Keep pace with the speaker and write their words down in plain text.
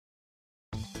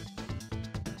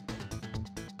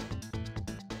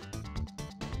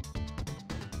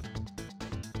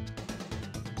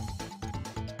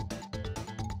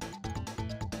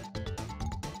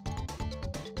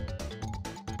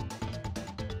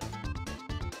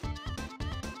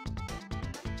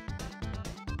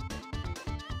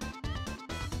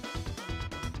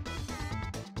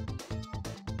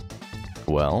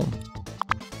Well,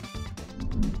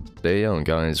 hey yo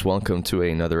guys, welcome to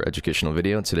another educational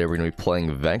video. Today we're going to be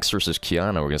playing Vex versus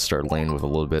Qiyana. We're going to start lane with a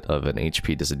little bit of an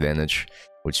HP disadvantage,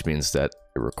 which means that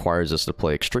it requires us to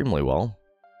play extremely well.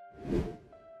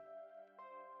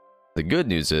 The good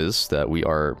news is that we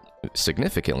are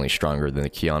significantly stronger than the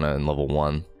Qiyana in level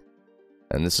 1.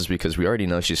 And this is because we already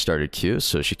know she started Q,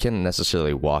 so she can't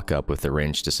necessarily walk up with the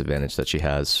range disadvantage that she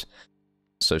has.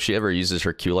 So if she ever uses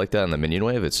her Q like that in the minion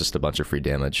wave, it's just a bunch of free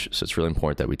damage. So it's really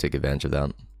important that we take advantage of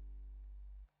that.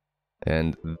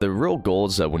 And the real goal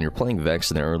is that when you're playing Vex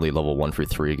in the early level 1 through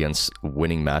 3 against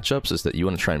winning matchups is that you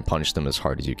want to try and punish them as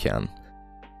hard as you can.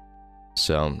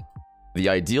 So the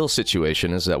ideal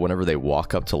situation is that whenever they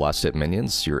walk up to last hit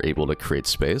minions, you're able to create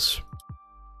space.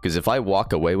 Because if I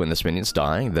walk away when this minion's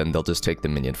dying, then they'll just take the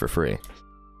minion for free.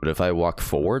 But if I walk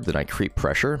forward, then I create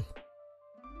pressure.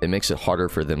 It makes it harder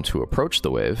for them to approach the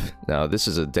wave. Now, this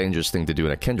is a dangerous thing to do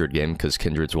in a Kindred game, because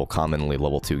Kindreds will commonly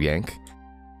level 2 gank.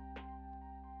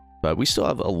 But we still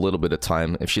have a little bit of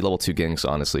time. If she level 2 ganks,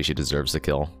 honestly, she deserves the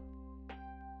kill.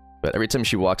 But every time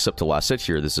she walks up to last hit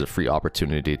here, this is a free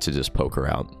opportunity to just poke her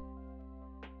out.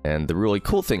 And the really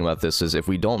cool thing about this is if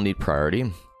we don't need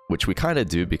priority, which we kind of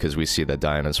do because we see that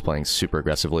Diana's playing super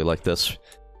aggressively like this.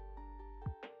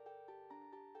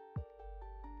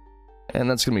 And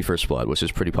that's going to be first blood, which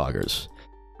is pretty poggers.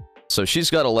 So she's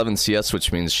got 11 CS,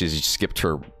 which means she's skipped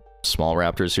her small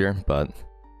raptors here, but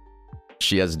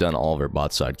she has done all of her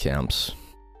bot side camps.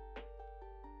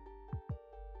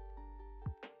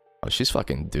 Oh, she's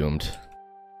fucking doomed.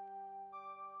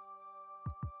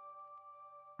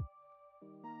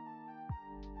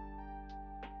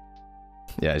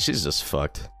 Yeah, she's just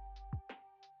fucked.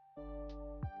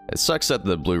 It sucks that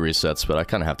the blue resets, but I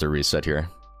kind of have to reset here.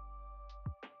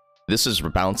 This is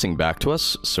bouncing back to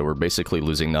us, so we're basically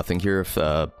losing nothing here if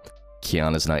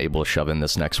Qiyana's not able to shove in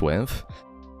this next wave.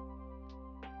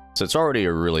 So it's already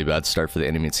a really bad start for the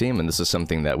enemy team, and this is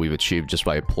something that we've achieved just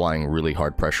by applying really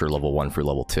hard pressure level 1 through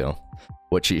level 2.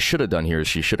 What she should have done here is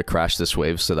she should have crashed this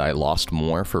wave so that I lost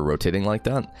more for rotating like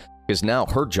that. Because now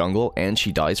her jungle, and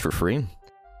she dies for free.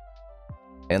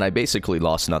 And I basically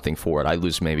lost nothing for it. I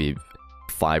lose maybe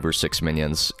 5 or 6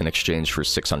 minions in exchange for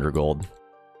 600 gold.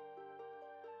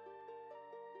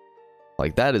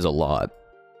 Like, that is a lot.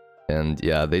 And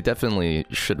yeah, they definitely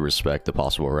should respect the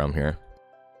possible realm here.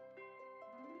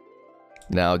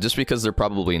 Now, just because they're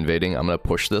probably invading, I'm going to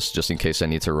push this just in case I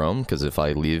need to roam, because if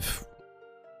I leave,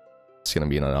 it's going to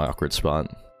be in an awkward spot.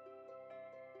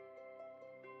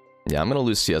 Yeah, I'm going to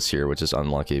lose CS here, which is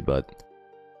unlucky, but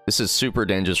this is super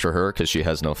dangerous for her because she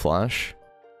has no flash.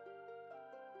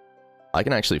 I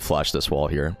can actually flash this wall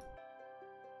here.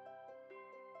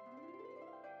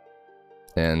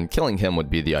 And killing him would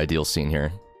be the ideal scene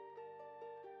here.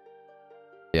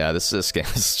 Yeah, this game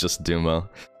is just Dumo.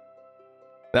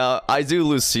 Now, I do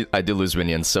lose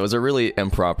minions, so it's a really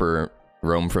improper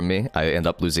roam from me. I end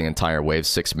up losing entire wave,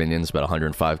 6 minions, about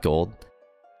 105 gold.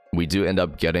 We do end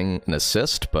up getting an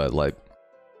assist, but like,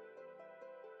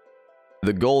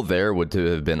 the goal there would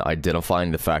have been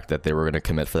identifying the fact that they were going to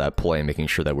commit for that play and making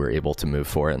sure that we were able to move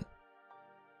for it.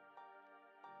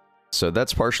 So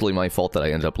that's partially my fault that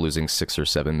I ended up losing 6 or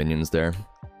 7 minions there.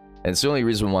 And it's the only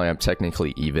reason why I'm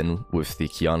technically even with the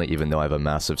Qiyana, even though I have a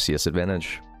massive CS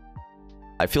advantage.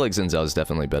 I feel like Xin Zhao is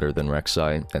definitely better than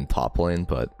Rek'Sai and top lane,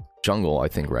 but jungle, I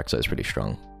think Rek'Sai is pretty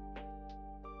strong.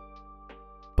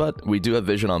 But we do have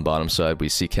vision on bottom side. We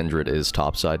see Kindred is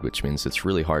top side, which means it's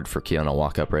really hard for Qiyana to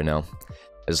walk up right now.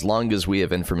 As long as we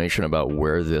have information about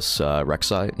where this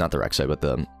Rek'Sai, not the Rek'Sai, but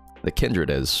the Kindred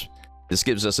is, this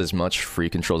gives us as much free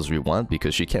control as we want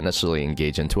because she can't necessarily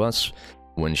engage into us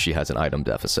when she has an item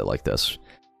deficit like this.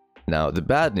 Now, the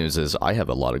bad news is I have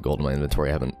a lot of gold in my inventory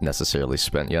I haven't necessarily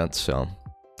spent yet, so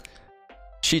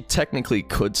she technically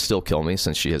could still kill me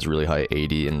since she has really high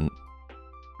AD and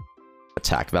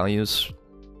attack values.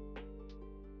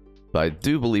 But I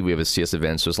do believe we have a CS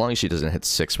advantage, so as long as she doesn't hit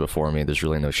 6 before me, there's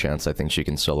really no chance I think she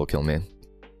can solo kill me.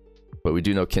 But we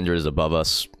do know Kindred is above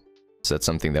us, so that's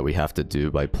something that we have to do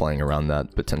by playing around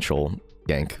that potential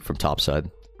gank from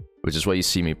topside. Which is why you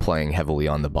see me playing heavily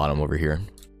on the bottom over here.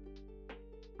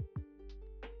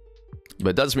 But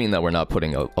it does mean that we're not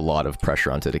putting a lot of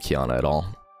pressure onto the Qiyana at all.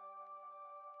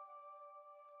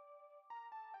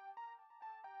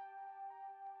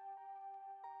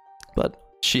 But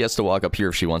she has to walk up here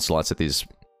if she wants lots of these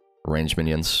range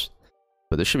minions.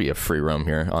 But this should be a free roam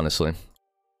here, honestly.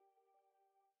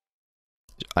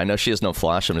 I know she has no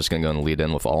flash, I'm just going to go and lead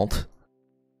in with ult.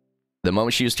 The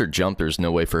moment she used her jump, there's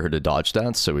no way for her to dodge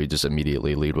that, so we just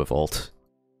immediately lead with ult.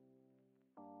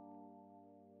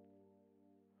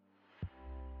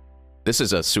 This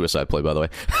is a suicide play, by the way.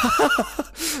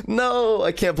 No,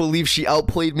 I can't believe she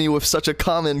outplayed me with such a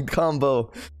common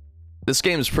combo. This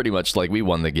game is pretty much like we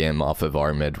won the game off of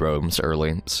our mid roams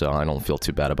early, so I don't feel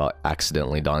too bad about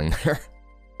accidentally dying there.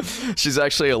 She's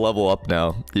actually a level up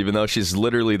now, even though she's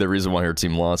literally the reason why her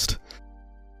team lost.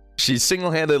 She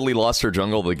single-handedly lost her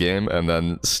jungle of the game and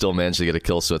then still managed to get a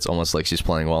kill, so it's almost like she's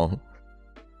playing well.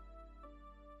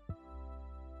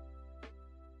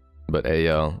 But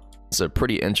Ayo, it's a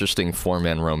pretty interesting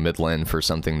 4-man roam mid lane for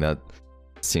something that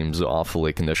seems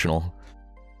awfully conditional.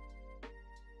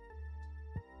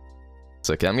 It's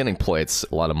okay, I'm getting plates,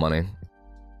 a lot of money.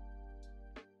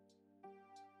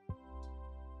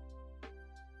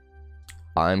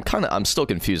 I'm still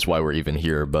confused why we're even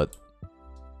here, but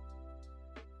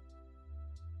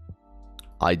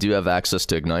I do have access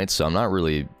to Ignite, so I'm not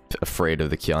really afraid of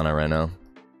the Qiyana right now.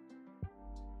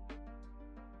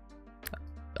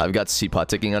 I've got C-Pot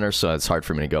ticking on her, so it's hard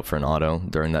for me to go up for an auto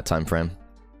during that time frame.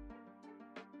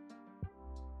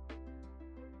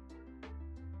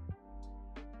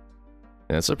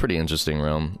 Yeah, it's a pretty interesting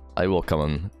roam. I will come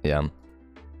on, yeah.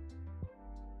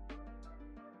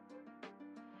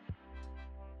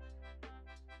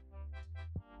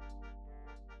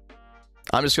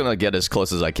 I'm just gonna get as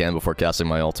close as I can before casting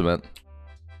my ultimate.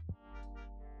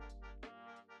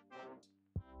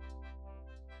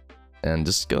 And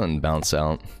just go and bounce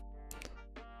out.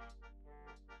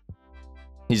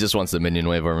 He just wants the minion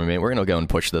wave over me. We're gonna go and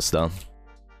push this though.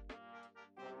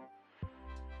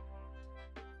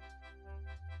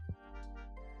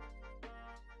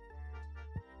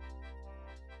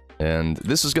 And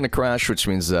this is gonna crash, which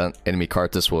means that enemy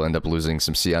Karthus will end up losing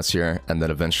some CS here, and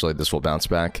then eventually this will bounce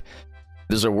back.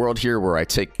 There's a world here where I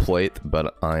take plate,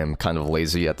 but I am kind of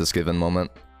lazy at this given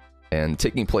moment. And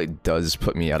taking plate does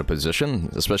put me out of position,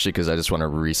 especially because I just want to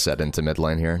reset into mid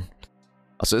lane here.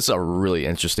 So this is a really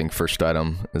interesting first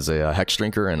item, is a Hex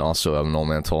Drinker and also a Null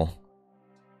Mantle.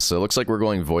 So it looks like we're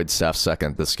going Void Staff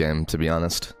second this game, to be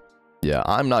honest. Yeah,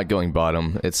 I'm not going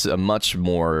bottom. It's a much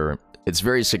more... It's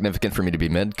very significant for me to be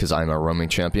mid, because I'm a roaming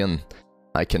champion.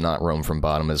 I cannot roam from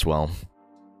bottom as well.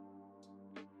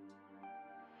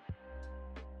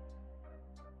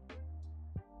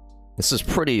 This is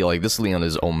pretty, like, this Leon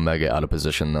is omega out of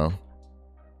position, though.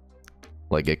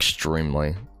 Like,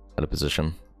 extremely out of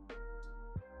position.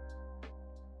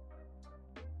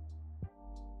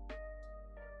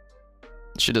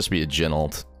 It should just be a Jhin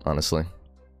ult, honestly.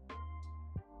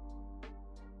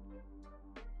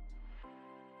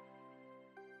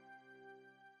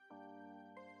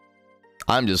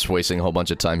 I'm just wasting a whole bunch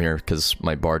of time here, because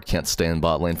my Bard can't stay in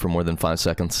bot lane for more than 5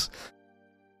 seconds.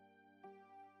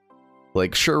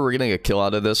 Like, sure, we're getting a kill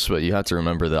out of this, but you have to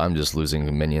remember that I'm just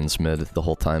losing minions mid the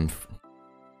whole time.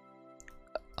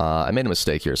 I made a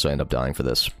mistake here, so I end up dying for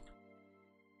this.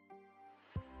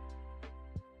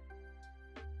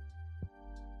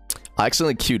 I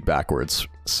accidentally queued backwards,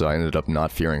 so I ended up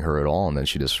not fearing her at all, and then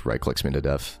she just right-clicks me to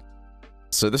death.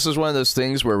 So this is one of those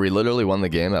things where we literally won the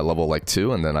game at level, like,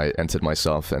 2, and then I entered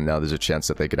myself, and now there's a chance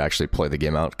that they could actually play the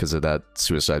game out because of that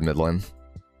suicide mid lane.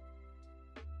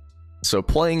 So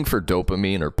playing for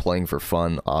dopamine or playing for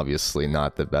fun, obviously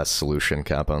not the best solution,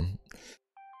 Kappa.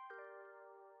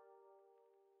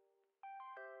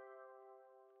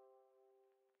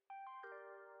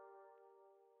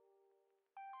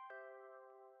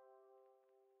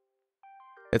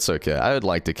 It's okay, I would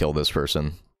like to kill this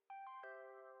person.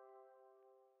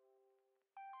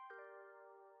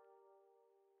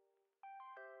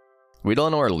 We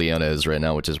don't know where Leona is right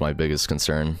now, which is my biggest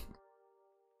concern.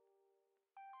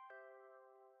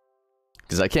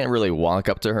 Because I can't really walk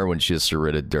up to her when she has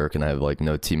Surrited Dirk and I have, like,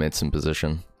 no teammates in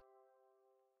position.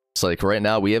 It's like, right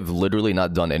now, we have literally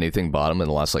not done anything bottom in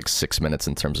the last, like, 6 minutes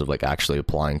in terms of, like, actually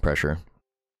applying pressure.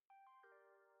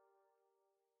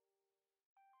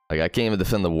 Like, I can't even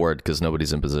defend the ward because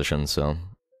nobody's in position, so...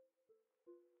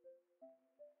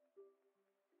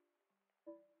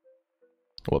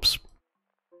 Whoops.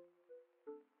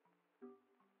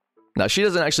 Now, she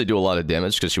doesn't actually do a lot of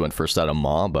damage because she went first out of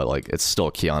Maw, but, like, it's still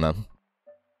Qiyana.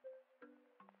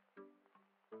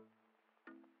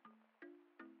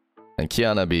 And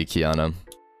Qiyana be Qiyana.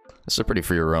 It's a pretty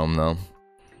free roam, though.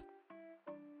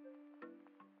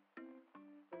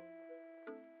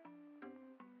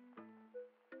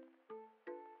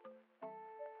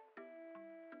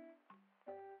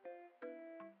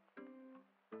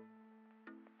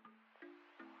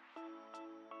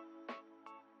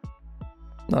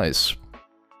 Nice.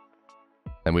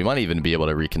 And we might even be able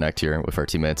to reconnect here with our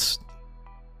teammates.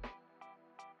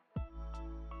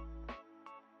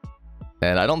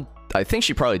 And I think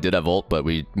she probably did have ult, but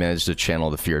we managed to channel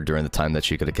the fear during the time that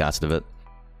she could have casted it.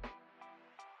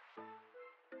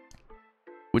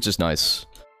 which is nice.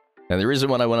 And the reason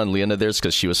why I went on Liana there is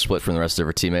because she was split from the rest of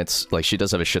her teammates. Like, she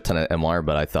does have a shit ton of MR,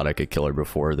 but I thought I could kill her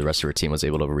before the rest of her team was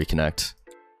able to reconnect.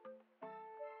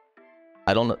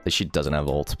 I don't know, she doesn't have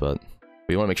ult, but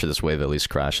we want to make sure this wave at least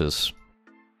crashes.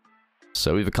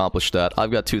 So we've accomplished that.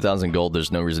 I've got 2,000 gold,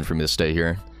 there's no reason for me to stay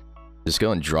here. Just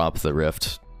go and drop the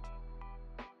rift.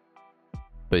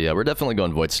 But yeah, we're definitely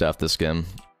going Void Staff this game.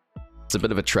 It's a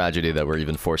bit of a tragedy that we're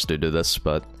even forced to do this,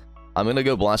 but I'm gonna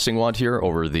go Blasting Wand here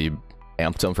over the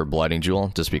Amp Tome for Blighting Jewel,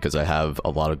 just because I have a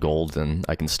lot of gold and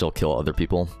I can still kill other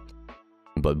people.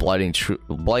 But Blighting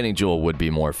Jewel would be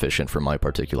more efficient for my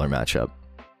particular matchup.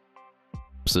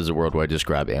 So there's a world where I just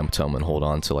grab Amp Tome and hold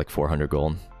on to like 400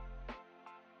 gold.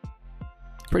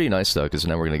 Pretty nice though, because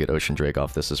now we're gonna get Ocean Drake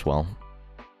off this as well.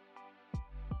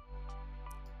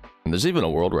 And there's even a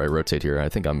world where I rotate here. I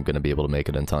think I'm gonna be able to make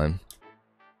it in time.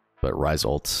 But Rise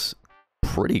ult's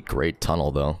pretty great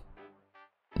tunnel though.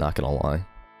 Not gonna lie.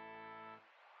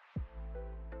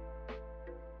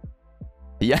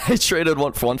 Yeah, I traded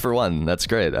one for one. That's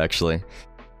great, actually.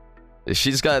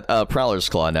 She's got Prowler's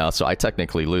Claw now, so I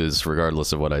technically lose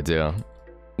regardless of what I do.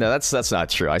 No, that's not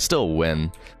true. I still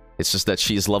win. It's just that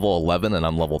she's level 11 and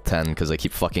I'm level 10 because I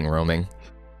keep fucking roaming.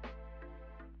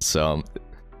 So,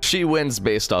 she wins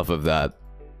based off of that.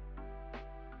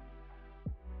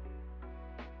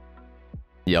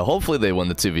 Yeah, hopefully they win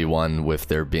the 2v1 with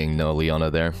there being no Leona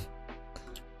there.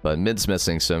 But mid's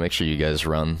missing, so make sure you guys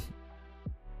run.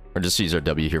 Or just use our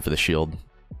W here for the shield.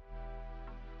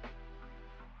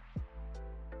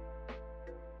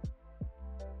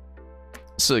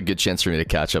 This is a good chance for me to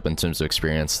catch up in terms of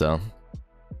experience, though.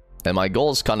 And my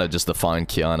goal is kind of just to find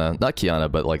Qiyana. Not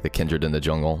Qiyana, but like the Kindred in the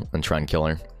jungle and try and kill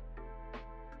her.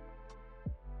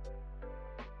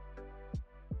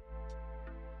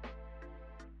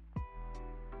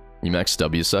 You max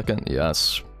W second?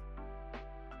 Yes.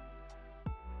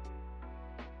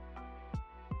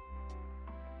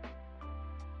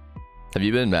 Have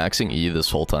you been maxing E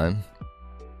this whole time?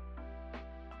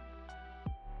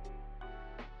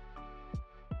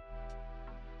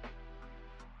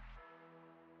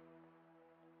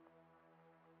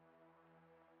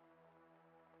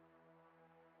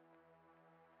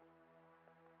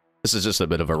 This is just a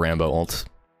bit of a Rambo ult.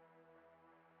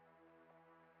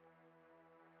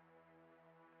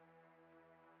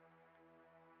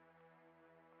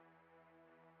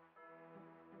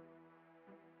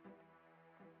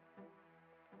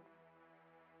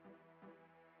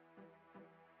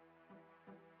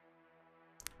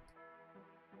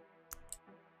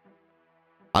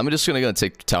 I'm just gonna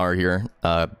take tower here.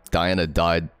 Diana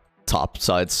died top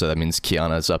side, so that means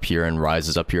Qiyana's up here and Ryze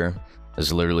is up here.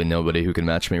 There's literally nobody who can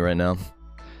match me right now.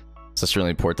 So it's really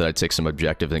important that I take some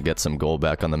objective and get some gold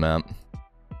back on the map.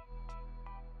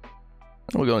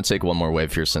 We'll go and take one more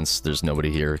wave here since there's nobody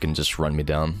here who can just run me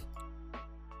down.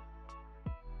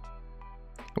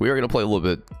 We are going to play a little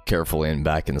bit carefully and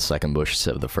back in the second bush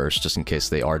instead of the first, just in case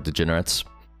they are degenerates.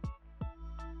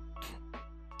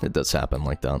 It does happen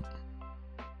like that.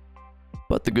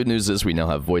 But the good news is we now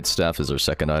have Void Staff as our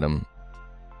second item,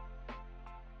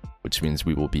 which means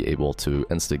we will be able to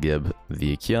insta-gib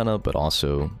the Qiyana, but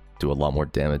also do a lot more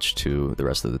damage to the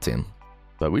rest of the team.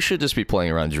 But we should just be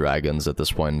playing around dragons at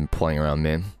this point and playing around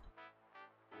me.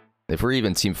 If we're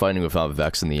even team fighting without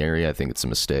Vex in the area, I think it's a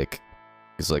mistake.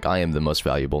 Because, like, I am the most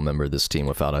valuable member of this team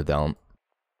without a doubt.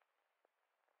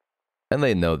 And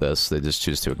they know this, they just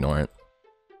choose to ignore it.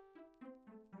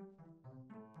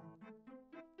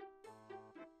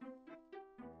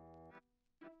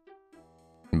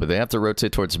 But they have to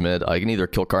rotate towards mid. I can either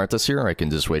kill Karthus here, or I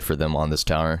can just wait for them on this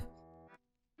tower.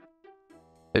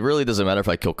 It really doesn't matter if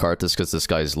I kill Karthus, because this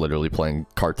guy is literally playing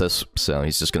Karthus, so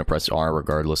he's just going to press R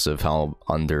regardless of how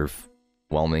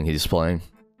underwhelming he's playing.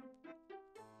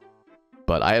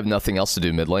 But I have nothing else to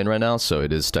do mid lane right now, so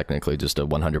it is technically just a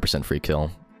 100% free kill.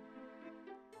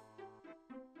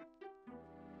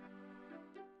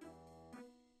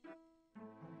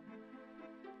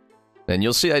 And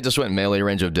you'll see I just went melee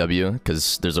range of W,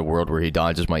 because there's a world where he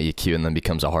dodges my EQ and then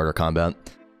becomes a harder combat.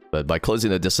 But by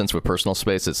closing the distance with personal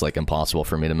space, it's like impossible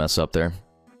for me to mess up there.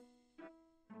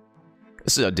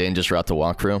 This is a dangerous route to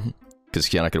walk through, because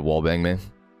Qiyana could wallbang me.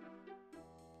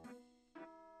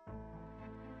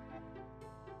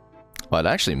 Well,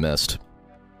 I actually missed.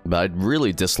 But I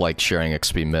really dislike sharing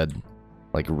XP mid.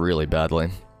 Like, really badly.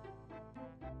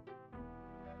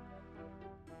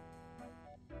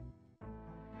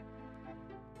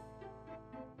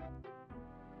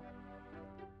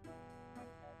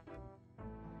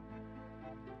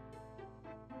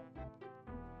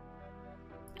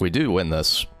 We do win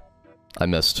this. I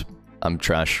missed. I'm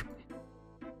trash.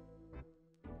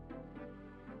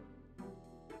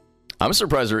 I'm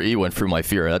surprised her E went through my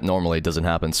fear. That normally doesn't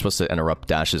happen. It's supposed to interrupt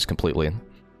dashes completely.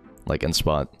 Like, in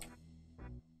spot.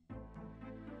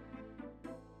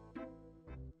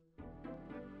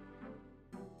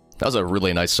 That was a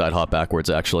really nice side hop backwards,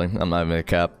 actually. I'm not even a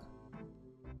cap.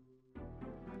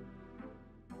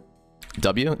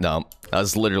 W? No. I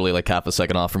was literally like half a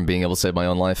second off from being able to save my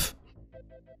own life.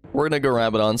 We're gonna go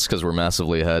Rabadons because we're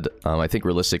massively ahead. I think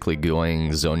realistically going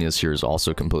Zhonya's here is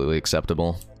also completely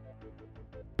acceptable.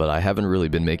 But I haven't really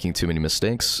been making too many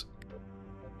mistakes.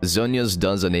 Zhonya's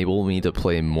does enable me to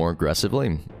play more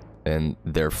aggressively, and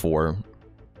therefore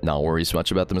not worry so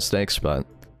much about the mistakes, but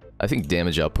I think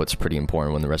damage output's pretty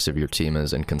important when the rest of your team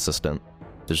is inconsistent.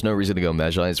 There's no reason to go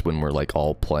Mejai's when we're like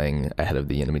all playing ahead of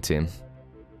the enemy team.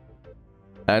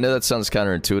 I know that sounds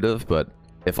counterintuitive, but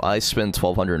if I spend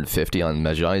 1250 on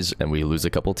Mejai's and we lose a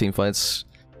couple team fights,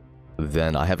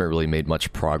 then I haven't really made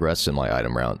much progress in my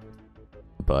item route.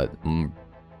 But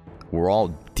we're all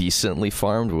decently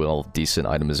farmed with all decent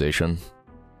itemization.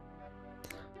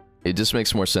 It just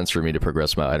makes more sense for me to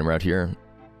progress my item route here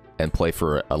and play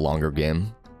for a longer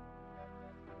game.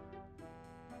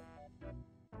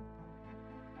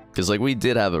 Because, like, we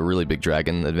did have a really big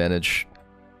dragon advantage,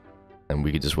 and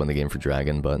we could just win the game for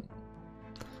dragon, but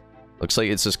looks like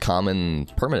it's just common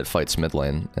permanent fights mid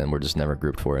lane, and we're just never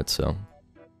grouped for it, so.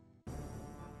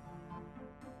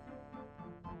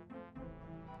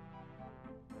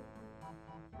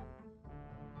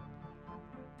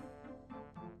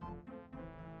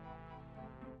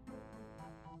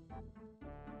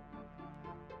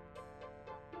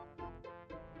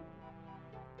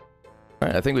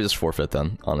 Alright, I think we just forfeit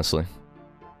then, honestly.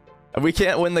 We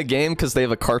can't win the game because they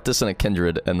have a Karthus and a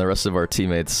Kindred, and the rest of our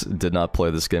teammates did not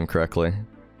play this game correctly.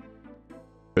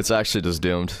 It's actually just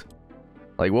doomed.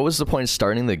 Like, what was the point of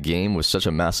starting the game with such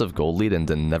a massive gold lead and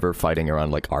then never fighting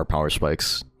around, like, our power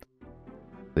spikes?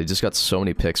 They just got so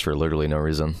many picks for literally no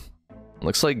reason.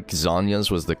 Looks like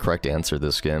Zhonya's was the correct answer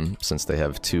this game, since they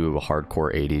have two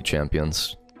hardcore AD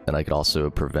champions. And I could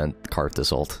also prevent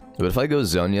Karthus ult. But if I go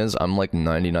Zhonya's, I'm like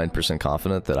 99%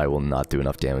 confident that I will not do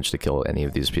enough damage to kill any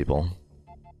of these people.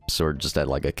 So we're just at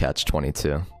like a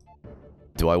catch-22.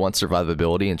 Do I want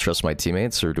survivability and trust my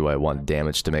teammates, or do I want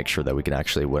damage to make sure that we can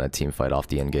actually win a team fight off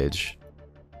the engage?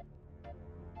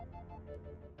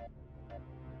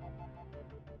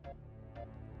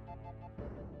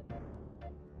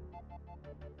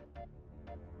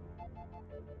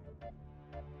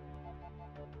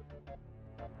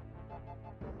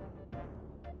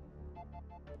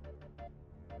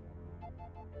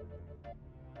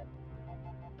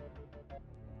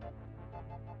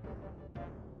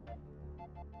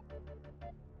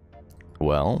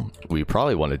 Well, we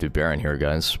probably want to do Baron here,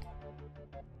 guys.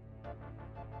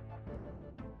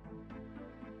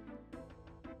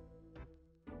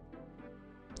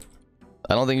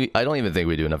 I don't even think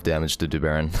we do enough damage to do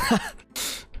Baron.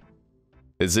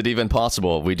 Is it even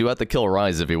possible? We do have to kill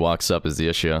Ryze if he walks up is the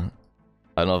issue. I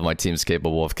don't know if my team's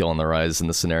capable of killing the Ryze in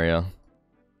this scenario.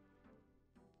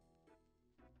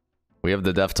 We have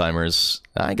the death timers.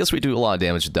 I guess we do a lot of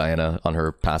damage to Diana on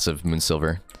her passive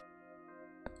Moonsilver.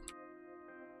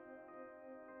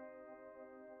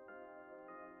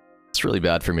 It's really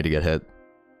bad for me to get hit.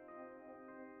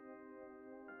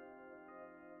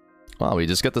 Wow, we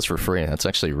just get this for free. That's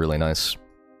actually really nice.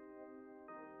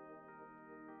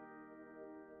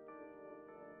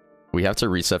 We have to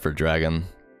reset for Dragon.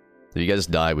 If you guys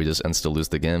die, we just insta-lose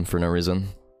the game for no reason.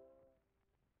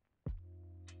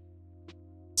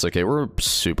 It's okay, we're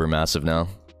super massive now.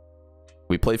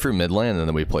 We play for mid lane, and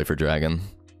then we play for Dragon.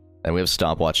 And we have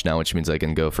stopwatch now, which means I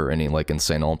can go for any, like,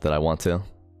 insane ult that I want to.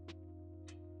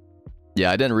 Yeah,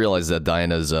 I didn't realize that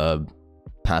Diana's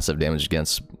passive damage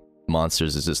against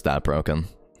monsters is just that broken.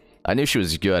 I knew she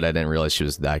was good, I didn't realize she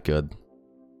was that good.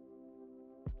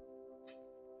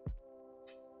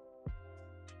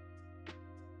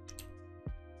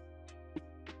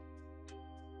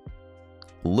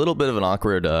 A little bit of an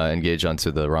awkward engage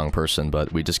onto the wrong person,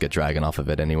 but we just get Dragon off of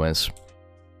it anyways.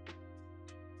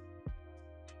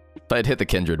 If I had hit the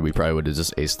Kindred, we probably would have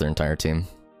just aced their entire team.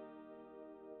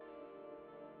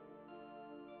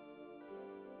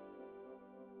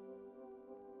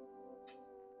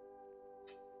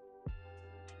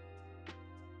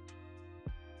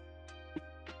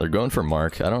 They're going for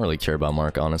Mark. I don't really care about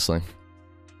Mark, honestly.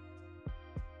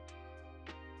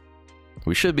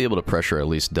 We should be able to pressure at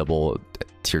least double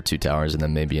tier 2 towers and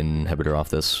then maybe an inhibitor off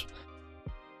this.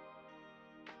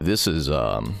 This is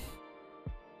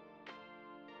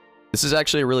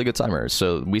actually a really good timer.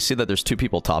 So we see that there's two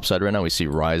people topside right now. We see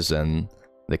Ryze and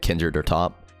the Kindred are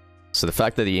top. So the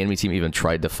fact that the enemy team even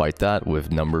tried to fight that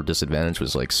with number disadvantage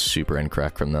was like super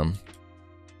incorrect from them.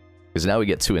 Because now we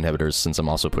get 2 inhibitors since I'm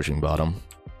also pushing bottom.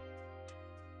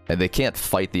 And they can't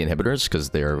fight the inhibitors because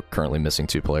they're currently missing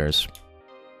 2 players.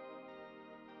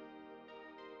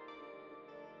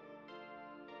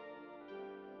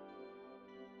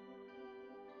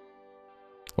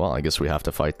 Well, I guess we have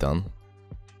to fight them.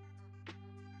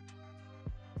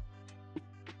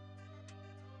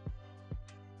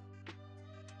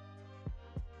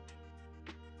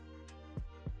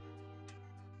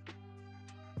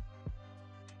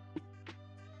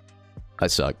 I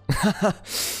suck.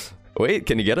 Wait,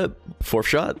 can you get it? 4th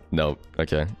shot? No.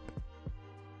 Okay.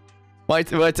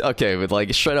 What? Okay, with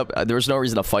like straight up, there was no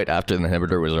reason to fight after the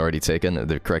inhibitor was already taken.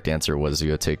 The correct answer was to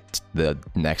go take the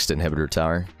next inhibitor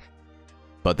tower.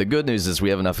 But the good news is we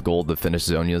have enough gold to finish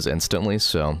Zhonya's instantly,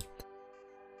 so...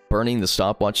 burning the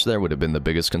stopwatch there would have been the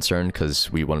biggest concern,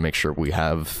 because we want to make sure we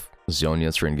have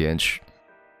Zhonya's for engage.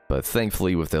 But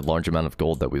thankfully, with the large amount of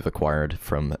gold that we've acquired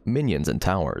from minions and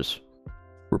towers,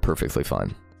 we're perfectly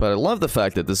fine. But I love the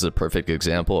fact that this is a perfect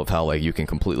example of how like you can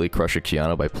completely crush a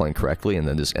Qiyana by playing correctly and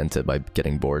then just end it by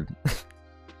getting bored.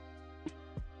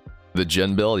 The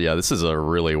Jin build? Yeah, this is a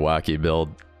really wacky build.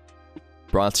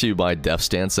 Brought to you by Death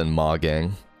Stance and Ma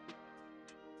Gang.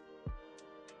 I'm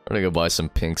gonna go buy some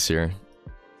pinks here.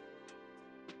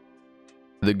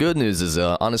 The good news is,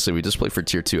 honestly, we just played for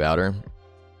tier 2 outer.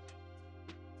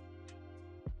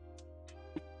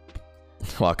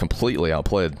 Wow, completely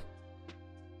outplayed.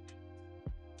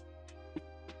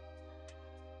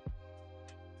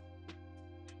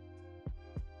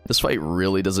 This fight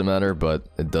really doesn't matter, but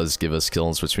it does give us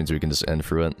kills, which means we can just end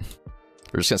through it.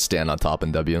 We're just gonna stand on top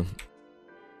and W.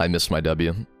 I missed my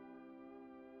W.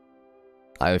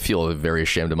 I feel very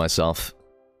ashamed of myself.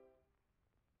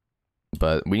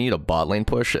 But we need a bot lane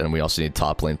push, and we also need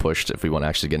top lane pushed if we want to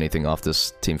actually get anything off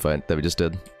this team fight that we just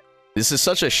did. This is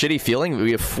such a shitty feeling.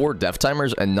 We have 4 death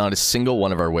timers, and not a single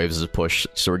one of our waves is pushed,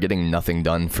 so we're getting nothing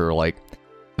done for, like,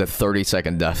 the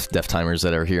 30-second death timers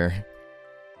that are here.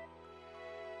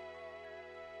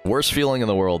 Worst feeling in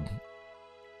the world.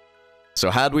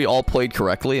 So had we all played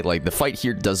correctly, like, the fight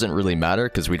here doesn't really matter,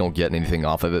 because we don't get anything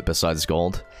off of it besides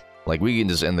gold. Like, we can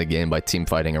just end the game by team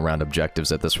fighting around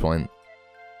objectives at this point.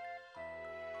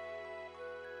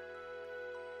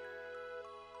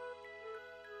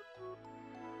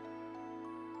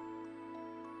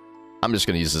 I'm just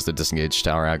gonna use this to disengage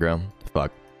tower aggro.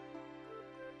 Fuck.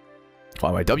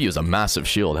 Wow, my W is a massive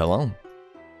shield. Hello?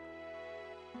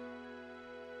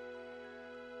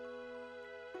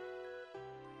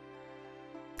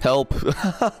 Help.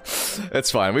 It's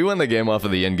fine. We win the game off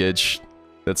of the engage.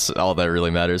 That's all that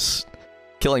really matters.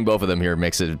 Killing both of them here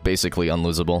makes it basically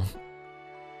unlosable.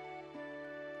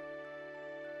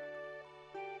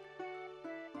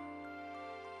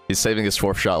 He's saving his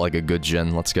 4th shot like a good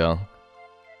Jin. Let's go.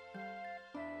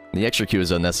 The extra Q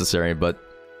is unnecessary, but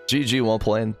GG, well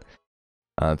played.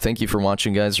 Thank you for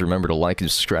watching, guys. Remember to like and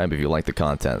subscribe if you like the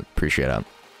content. Appreciate it.